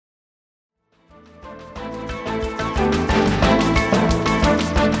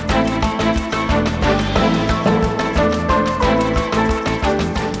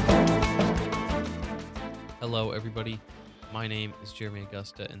Hello, everybody. My name is Jeremy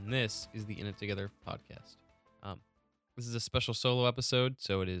Augusta, and this is the In It Together podcast. Um, this is a special solo episode,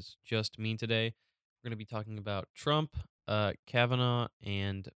 so it is just me today. We're going to be talking about Trump, Kavanaugh,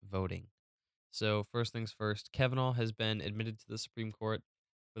 and voting. So, first things first, Kavanaugh has been admitted to the Supreme Court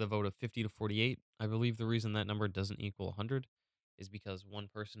with a vote of 50 to 48. I believe the reason that number doesn't equal 100 is because one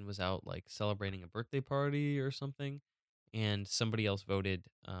person was out, like, celebrating a birthday party or something, and somebody else voted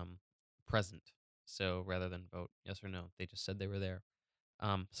present. So, rather than vote yes or no, they just said they were there.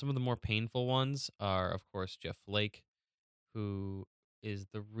 Some of the more painful ones are, of course, Jeff Flake, who is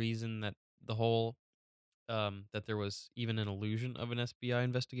the reason that the whole that there was even an illusion of an FBI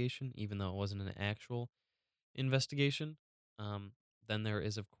investigation, even though it wasn't an actual investigation. Um, then there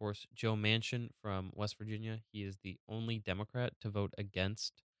is, of course, Joe Manchin from West Virginia. He is the only Democrat to vote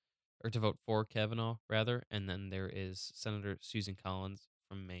against, or to vote for Kavanaugh, rather. And then there is Senator Susan Collins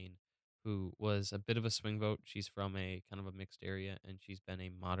from Maine, who was a bit of a swing vote. She's from a kind of a mixed area, and she's been a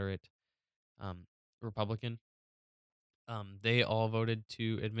moderate um, Republican. They all voted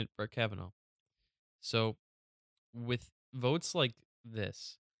to admit Brett Kavanaugh. So with votes like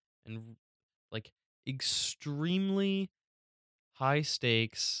this and like extremely high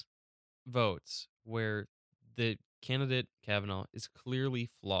stakes votes where the candidate Kavanaugh is clearly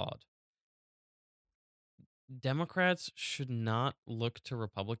flawed, Democrats should not look to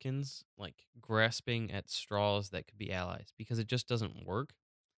Republicans like grasping at straws that could be allies because it just doesn't work.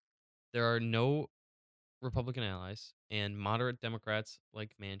 There are no Republican allies, and moderate Democrats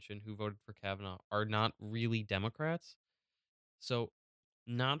like Manchin, who voted for Kavanaugh, are not really Democrats. So,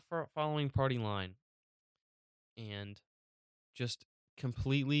 not for following party line and just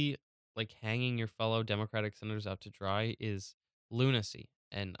completely like hanging your fellow Democratic senators out to dry is lunacy.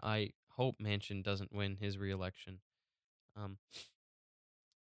 And I hope Manchin doesn't win his reelection. Um,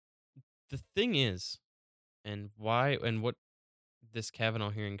 the thing is, and why and what this Kavanaugh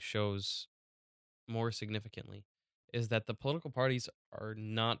hearing shows more significantly, is that the political parties are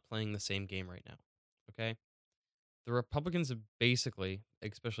not playing the same game right now. Okay? The Republicans have basically,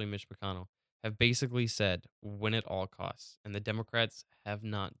 especially Mitch McConnell, have basically said win at all costs, and the Democrats have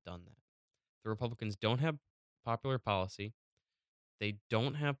not done that. The Republicans don't have popular policy, they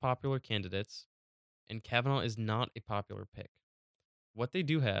don't have popular candidates, and Kavanaugh is not a popular pick. What they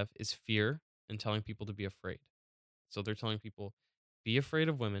do have is fear and telling people to be afraid. So they're telling people, be afraid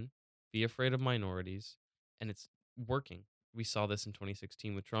of women, be afraid of minorities, and it's working. We saw this in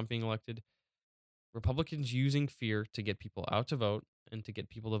 2016 with Trump being elected. Republicans using fear to get people out to vote and to get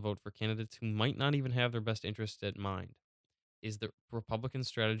people to vote for candidates who might not even have their best interest at mind is the Republican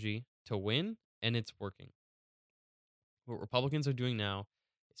strategy to win, and it's working. What Republicans are doing now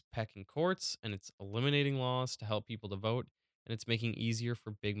is packing courts and it's eliminating laws to help people to vote, and it's making easier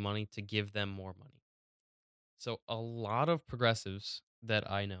for big money to give them more money. So a lot of progressives that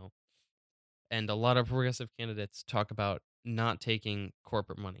I know and a lot of progressive candidates talk about not taking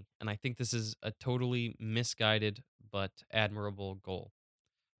corporate money. And I think this is a totally misguided but admirable goal.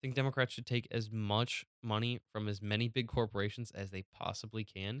 I think Democrats should take as much money from as many big corporations as they possibly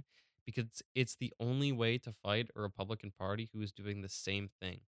can because it's the only way to fight a Republican Party who is doing the same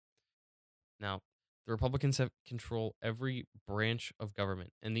thing. Now, the Republicans have control every branch of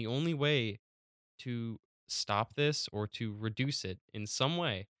government, and the only way to stop this or to reduce it in some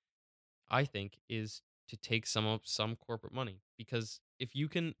way, I think, is to take some corporate money. Because if you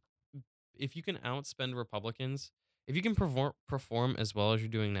can outspend Republicans, if you can perform as well as you're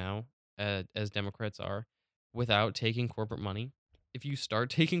doing now, as Democrats are, without taking corporate money, if you start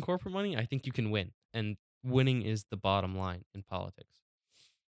taking corporate money, I think you can win. And winning is the bottom line in politics.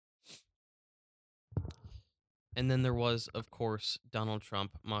 And then there was, of course, Donald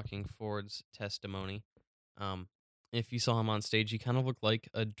Trump mocking Ford's testimony. Um, if you saw him on stage, he kind of looked like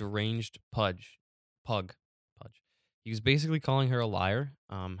a deranged pudge. He was basically calling her a liar,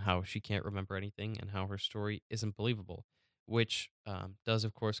 how she can't remember anything, and how her story isn't believable, which does,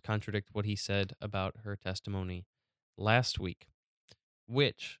 of course, contradict what he said about her testimony last week,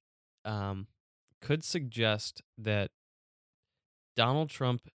 which um, could suggest that Donald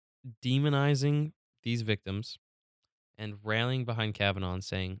Trump demonizing these victims and rallying behind Kavanaugh and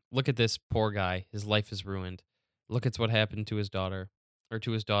saying, "Look at this poor guy. His life is ruined. Look at what happened to his daughter, or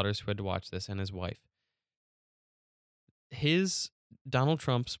to his daughters who had to watch this, and his wife." His Donald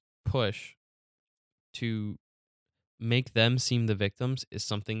Trump's push to make them seem the victims is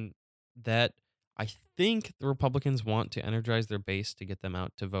something that I think the Republicans want to energize their base to get them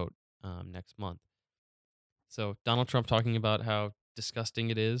out to vote next month. So Donald Trump talking about how disgusting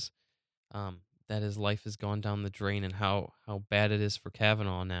it is that his life has gone down the drain and how bad it is for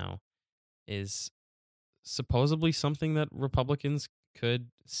Kavanaugh now is supposedly something that Republicans could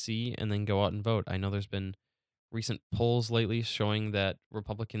see and then go out and vote. I know there's been recent polls lately showing that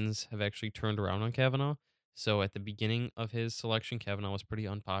Republicans have actually turned around on Kavanaugh. So at the beginning of his selection, Kavanaugh was pretty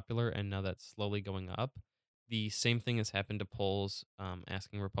unpopular, and now that's slowly going up. The same thing has happened to polls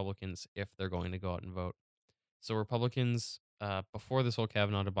asking Republicans if they're going to go out and vote. So Republicans, before this whole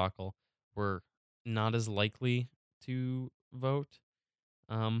Kavanaugh debacle, were not as likely to vote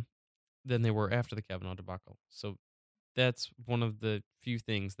um, than they were after the Kavanaugh debacle. So that's one of the few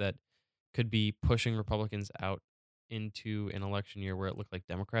things that could be pushing Republicans out into an election year where it looked like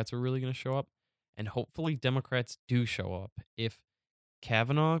Democrats were really going to show up. And hopefully, Democrats do show up. If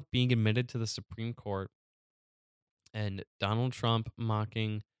Kavanaugh being admitted to the Supreme Court and Donald Trump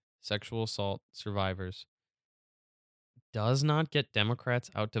mocking sexual assault survivors does not get Democrats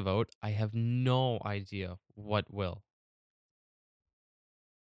out to vote, I have no idea what will.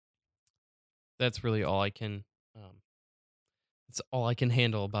 That's really all I can. Um, It's all I can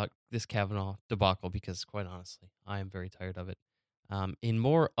handle about this Kavanaugh debacle because, quite honestly, I am very tired of it. In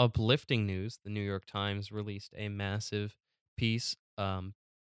more uplifting news, the New York Times released a massive piece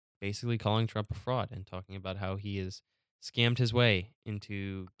basically calling Trump a fraud and talking about how he has scammed his way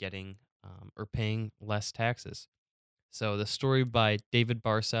into getting or paying less taxes. So, the story by David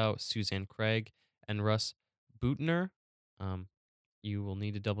Barsow, Suzanne Craig, and Russ Bootner. Um, you will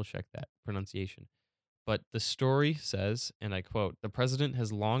need to double check that pronunciation. But the story says, and I quote, the president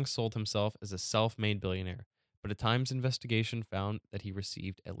has long sold himself as a self made billionaire, but a Times investigation found that he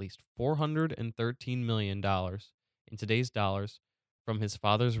received at least $413 million in today's dollars from his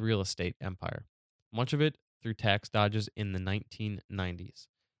father's real estate empire, much of it through tax dodges in the 1990s.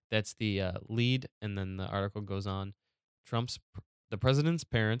 That's the lead, and then the article goes on. The president's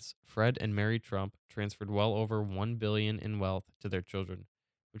parents, Fred and Mary Trump, transferred well over 1 billion in wealth to their children,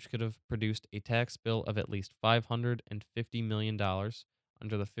 which could have produced a tax bill of at least $550 million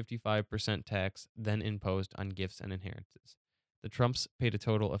under the 55% tax then imposed on gifts and inheritances. The Trumps paid a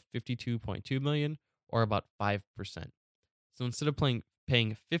total of 52.2 million, or about 5%. So instead of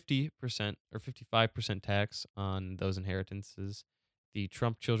paying 50% or 55% tax on those inheritances, the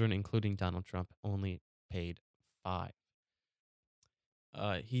Trump children, including Donald Trump, only paid 5.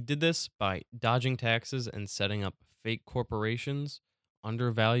 He did this by dodging taxes and setting up fake corporations,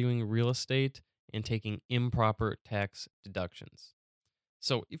 undervaluing real estate, and taking improper tax deductions.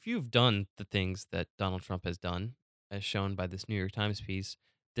 So, if you've done the things that Donald Trump has done, as shown by this New York Times piece,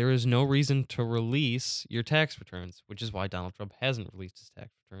 there is no reason to release your tax returns, which is why Donald Trump hasn't released his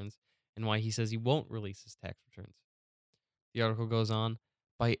tax returns and why he says he won't release his tax returns. The article goes on.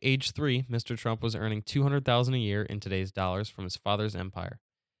 By age 3, Mr. Trump was earning 200,000 a year in today's dollars from his father's empire.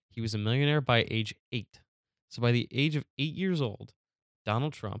 He was a millionaire by age 8. So by the age of 8 years old,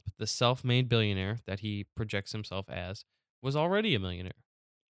 Donald Trump, the self-made billionaire that he projects himself as, was already a millionaire.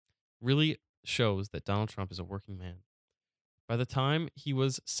 Really shows that Donald Trump is a working man. By the time he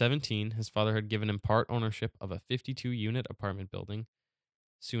was 17, his father had given him part ownership of a 52-unit apartment building.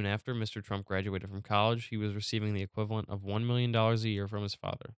 Soon after Mr. Trump graduated from college, he was receiving the equivalent of $1 million a year from his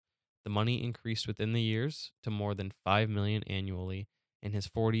father. The money increased within the years to more than $5 million annually in his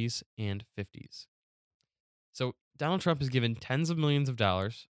 40s and 50s. So Donald Trump has given tens of millions of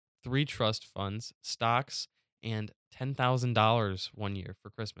dollars, 3 trust funds, stocks, and $10,000 one year for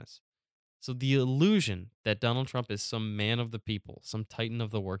Christmas. So the illusion that Donald Trump is some man of the people, some titan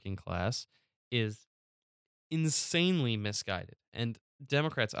of the working class, is insanely misguided. And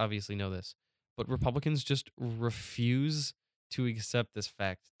Democrats obviously know this, but Republicans just refuse to accept this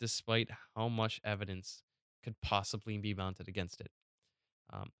fact despite how much evidence could possibly be mounted against it.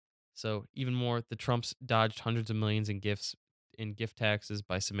 Um, so even more, the Trumps dodged hundreds of millions in gift taxes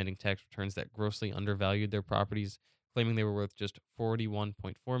by submitting tax returns that grossly undervalued their properties, claiming they were worth just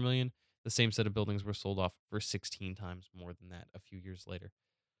 41.4 million. The same set of buildings were sold off for 16 times more than that a few years later.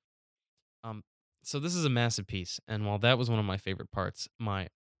 Um, so this is a massive piece, and while that was one of my favorite parts, my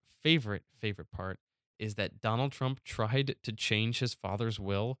favorite part is that Donald Trump tried to change his father's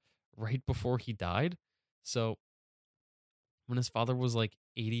will right before he died. So when his father was like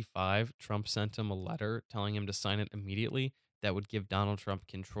 85, Trump sent him a letter telling him to sign it immediately that would give Donald Trump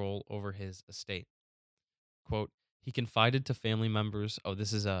control over his estate. Quote, he confided to family members, oh,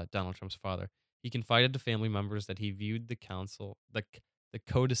 this is Donald Trump's father. He confided to family members that he viewed the codicil,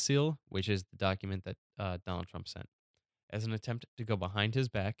 which is the document that Donald Trump sent, as an attempt to go behind his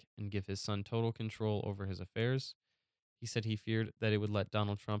back and give his son total control over his affairs. He said he feared that it would let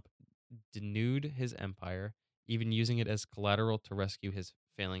Donald Trump denude his empire, even using it as collateral to rescue his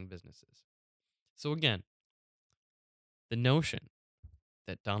failing businesses. So again, the notion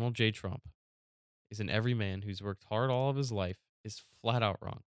that Donald J. Trump is an everyman who's worked hard all of his life is flat out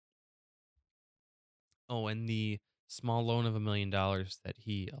wrong. Oh, and the small loan of $1 million that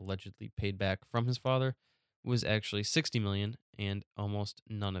he allegedly paid back from his father was actually 60 million, and almost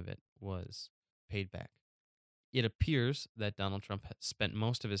none of it was paid back. It appears that Donald Trump has spent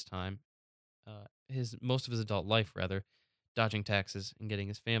most of his time, his most of his adult life rather, dodging taxes and getting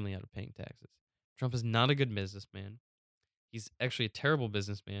his family out of paying taxes. Trump is not a good businessman. He's actually a terrible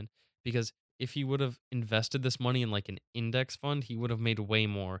businessman because if he would have invested this money in like an index fund, he would have made way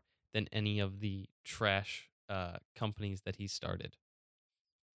more than any of the trash companies that he started.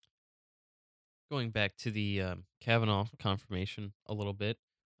 Going back to the Kavanaugh confirmation a little bit,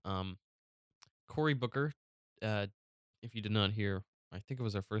 um, Cory Booker, uh, if you did not hear, I think it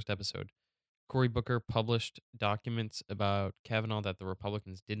was our first episode. Cory Booker published documents about Kavanaugh that the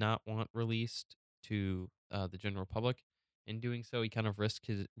Republicans did not want released to the general public. In doing so, he kind of risked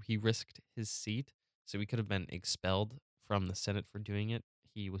his seat, so he could have been expelled from the Senate for doing it.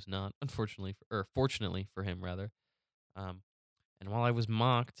 He was not, unfortunately, or fortunately for him, rather. Um, and while I was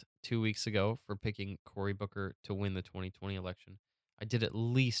mocked 2 weeks ago for picking Cory Booker to win the 2020 election, I did at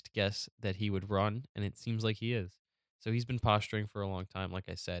least guess that he would run, and it seems like he is. So he's been posturing for a long time, like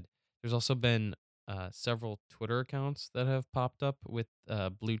I said. There's also been several Twitter accounts that have popped up with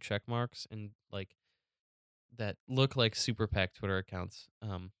blue check marks and like that look like super PAC Twitter accounts.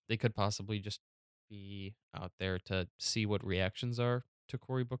 They could possibly just be out there to see what reactions are to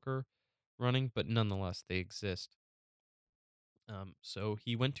Cory Booker running, but nonetheless, they exist. So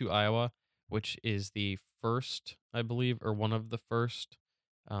he went to Iowa, which is the first, I believe, or one of the first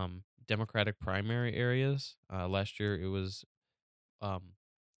Democratic primary areas. Last year it was um,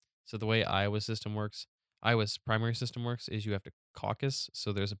 so the way Iowa's primary system works is you have to caucus.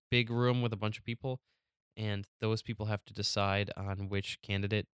 So there's a big room with a bunch of people, and those people have to decide on which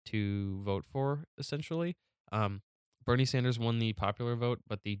candidate to vote for, essentially. Um, Bernie Sanders won the popular vote,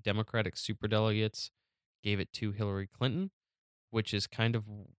 but the Democratic superdelegates gave it to Hillary Clinton, which is kind of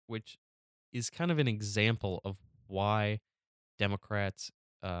which is kind of an example of why Democrats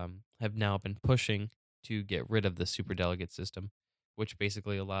have now been pushing to get rid of the superdelegate system, which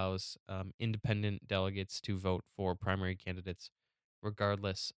basically allows independent delegates to vote for primary candidates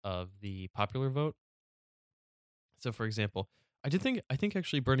regardless of the popular vote. So, for example, I think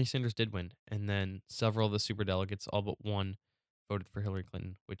actually Bernie Sanders did win, and then several of the superdelegates, all but one, voted for Hillary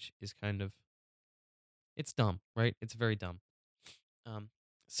Clinton, which is kind of it's dumb, right? It's very dumb. Um,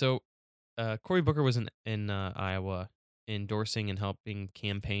 so Cory Booker was in Iowa endorsing and helping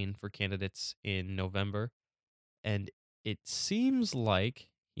campaign for candidates in November, and it seems like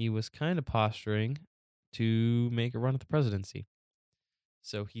he was kind of posturing to make a run at the presidency.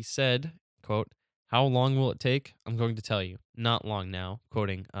 So he said, "quote How long will it take? I'm going to tell you. Not long now."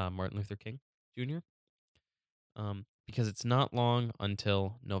 Quoting Martin Luther King Jr. Because it's not long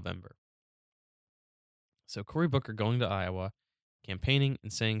until November. So Cory Booker going to Iowa, campaigning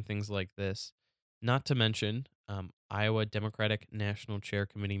and saying things like this, not to mention Iowa Democratic National Chair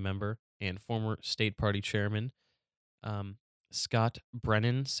Committee member and former state party chairman um, Scott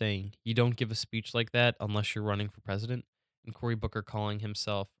Brennan saying, "You don't give a speech like that unless you're running for president," and Cory Booker calling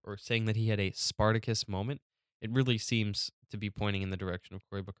himself or saying that he had a Spartacus moment. It really seems to be pointing in the direction of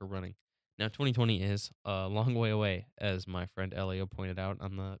Cory Booker running. Now, 2020 is a long way away, as my friend Elio pointed out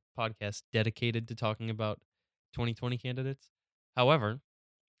on the podcast dedicated to talking about 2020 candidates. However,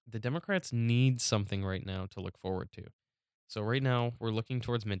 the Democrats need something right now to look forward to. So right now we're looking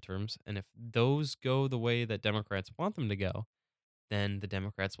towards midterms, and if those go the way that Democrats want them to go, then the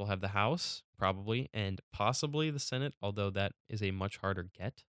Democrats will have the House probably and possibly the Senate, although that is a much harder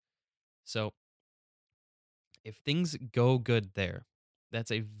get. So if things go good there, that's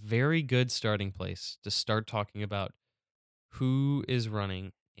a very good starting place to start talking about who is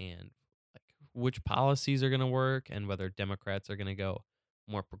running and like which policies are going to work and whether Democrats are going to go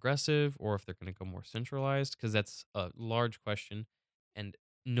more progressive or if they're going to go more centralized because that's a large question and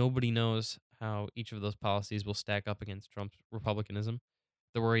nobody knows how each of those policies will stack up against Trump's republicanism.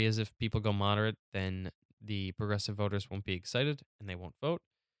 The worry is if people go moderate, then the progressive voters won't be excited and they won't vote.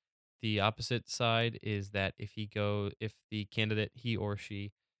 The opposite side is that if the candidate he or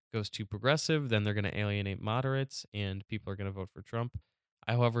she goes too progressive, then they're going to alienate moderates and people are going to vote for Trump.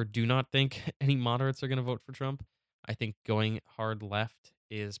 I, however, do not think any moderates are going to vote for Trump. I think going hard left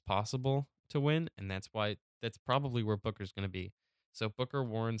is possible to win, and that's probably where Booker's going to be. So Booker,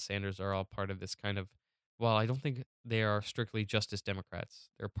 Warren, Sanders are all part of this kind of. Well, I don't think they are strictly Justice Democrats.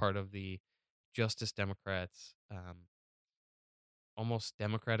 They're part of the Justice Democrats almost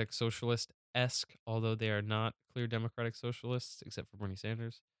democratic socialist esque, although they are not clear democratic socialists except for Bernie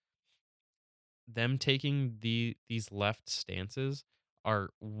Sanders. them taking these left stances are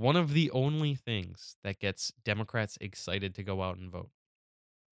one of the only things that gets Democrats excited to go out and vote.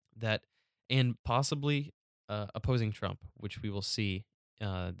 That and possibly opposing Trump, which we will see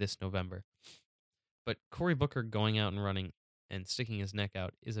this November. But Cory Booker going out and running and sticking his neck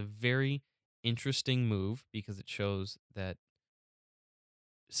out is a very interesting move because it shows that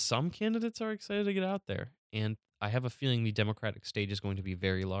some candidates are excited to get out there. And I have a feeling the Democratic stage is going to be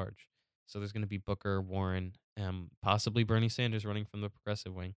very large. So there's going to be Booker, Warren, possibly Bernie Sanders running from the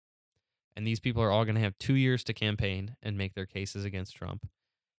progressive wing. And these people are all going to have 2 years to campaign and make their cases against Trump.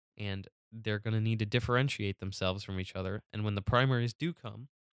 And they're going to need to differentiate themselves from each other. And when the primaries do come,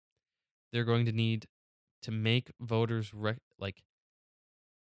 they're going to need to make voters like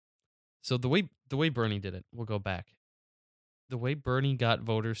so the way Bernie did it. We'll go back. The way Bernie got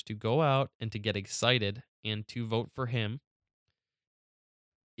voters to go out and to get excited and to vote for him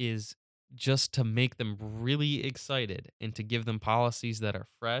is just to make them really excited and to give them policies that are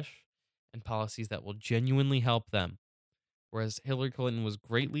fresh and policies that will genuinely help them. Whereas Hillary Clinton was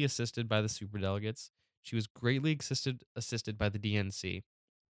greatly assisted by the superdelegates, she was greatly assisted by the DNC,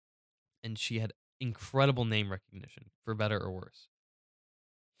 and she had incredible name recognition, for better or worse.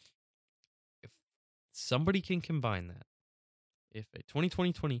 If somebody can combine that, if a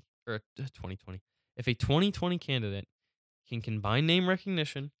 2020 or a 2020, if a 2020 candidate can combine name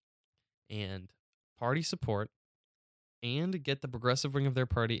recognition and party support and get the progressive wing of their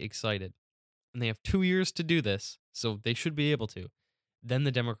party excited, and they have 2 years to do this, so they should be able to, then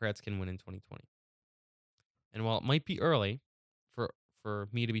the Democrats can win in 2020. And while it might be early for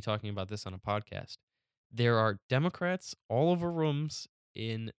me to be talking about this on a podcast, there are Democrats all over rooms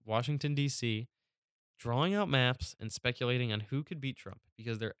in Washington D.C. drawing out maps and speculating on who could beat Trump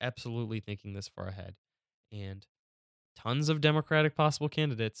because they're absolutely thinking this far ahead. And tons of Democratic possible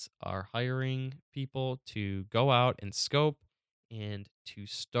candidates are hiring people to go out and scope and to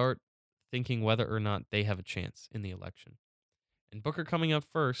start thinking whether or not they have a chance in the election. And Booker coming up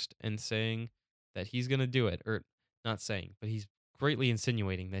first and saying that he's going to do it, or not saying, but he's greatly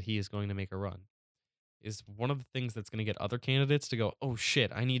insinuating that he is going to make a run, is one of the things that's going to get other candidates to go, oh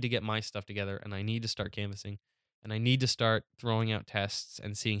shit, I need to get my stuff together and I need to start canvassing and I need to start throwing out tests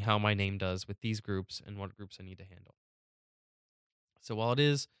and seeing how my name does with these groups and what groups I need to handle. So while it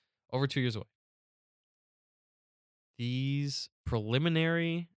is over 2 years away, these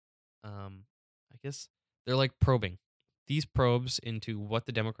preliminary, I guess they're like probing. These probes into what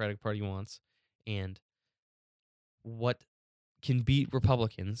the Democratic Party wants and what can beat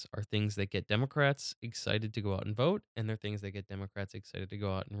Republicans are things that get Democrats excited to go out and vote, and they're things that get Democrats excited to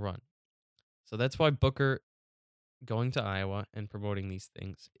go out and run. So that's why Booker going to Iowa and promoting these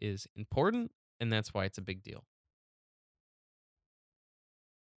things is important, and that's why it's a big deal.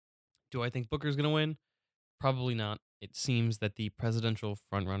 Do I think Booker's going to win? Probably not. It seems that the presidential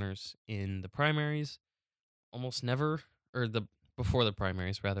frontrunners in the primaries almost never, or the before the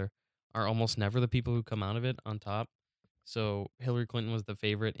primaries rather, are almost never the people who come out of it on top. So Hillary Clinton was the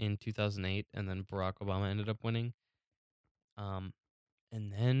favorite in 2008, and then Barack Obama ended up winning. Um,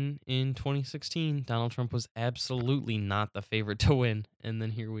 and then in 2016, Donald Trump was absolutely not the favorite to win, and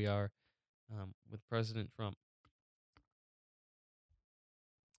then here we are with President Trump.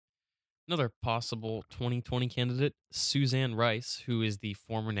 Another possible 2020 candidate, Suzanne Rice, who is the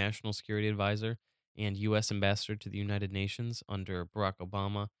former National Security Advisor and U.S. Ambassador to the United Nations under Barack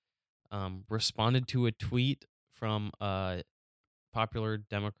Obama, responded to a tweet from popular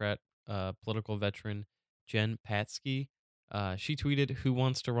Democrat political veteran Jen Patsky. She tweeted, "Who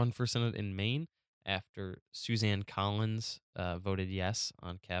wants to run for Senate in Maine?" after Suzanne Collins voted yes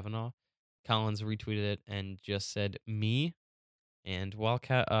on Kavanaugh. Collins retweeted it and just said, "Me." And while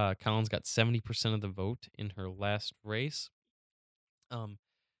Collins got 70% of the vote in her last race, um,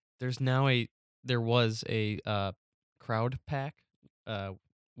 there's now a there was a crowd pack uh,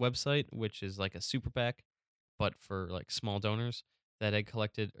 website, which is like a super PAC, but for like small donors that had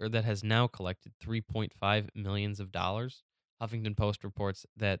collected or that has now collected 3.5 millions of dollars. Huffington Post reports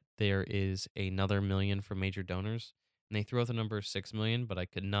that there is another million for major donors, and they threw out the number 6 million, but I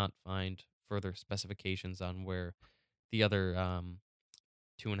could not find further specifications on where the other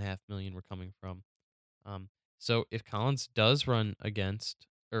 2.5 million were coming from. Um, so if Collins does run against,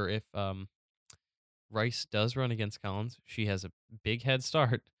 or if Rice does run against Collins, she has a big head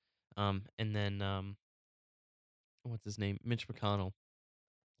start. And then what's his name? Mitch McConnell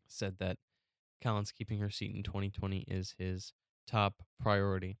said that Collins keeping her seat in 2020 is his top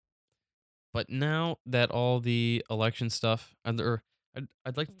priority. But now that all the election stuff, or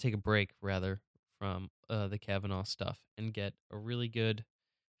I'd like to take a break rather from the Kavanaugh stuff and get a really good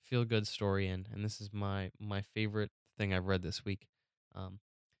feel good story in, and this is my favorite thing I've read this week. Um,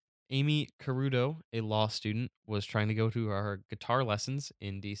 Amy Carudo, a law student, was trying to go to her guitar lessons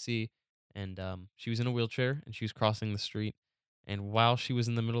in DC, and she was in a wheelchair and she was crossing the street. And while she was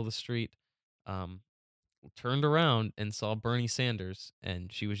in the middle of the street, um, turned around and saw Bernie Sanders,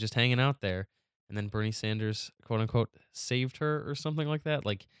 and she was just hanging out there. And then Bernie Sanders, quote unquote, saved her or something like that.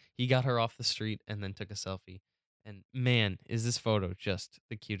 Like he got her off the street and then took a selfie. And man, is this photo just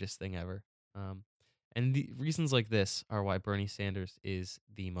the cutest thing ever? Um, and the reasons like this are why Bernie Sanders is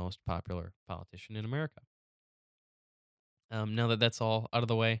the most popular politician in America. Now that that's all out of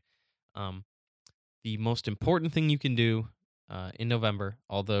the way, um, the most important thing you can do in November,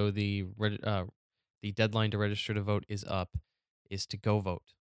 although the deadline to register to vote is up, is to go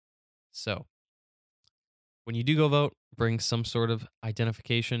vote. So when you do go vote, bring some sort of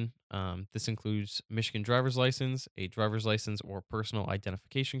identification. This includes Michigan driver's license, a driver's license or personal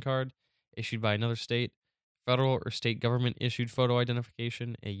identification card issued by another state, federal or state government issued photo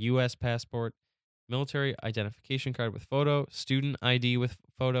identification, a U.S. passport, military identification card with photo, student ID with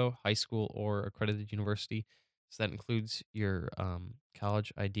photo, high school or accredited university. So that includes your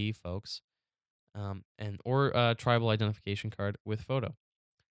college ID, folks, and or tribal identification card with photo.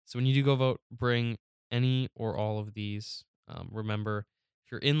 So when you do go vote, bring any or all of these. Remember,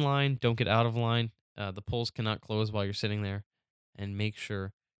 if you're in line, don't get out of line. The polls cannot close while you're sitting there, and make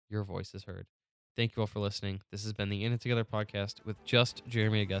sure your voice is heard. Thank you all for listening. This has been the In It Together podcast with just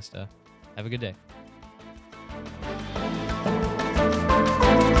Jeremy Augusta. Have a good day.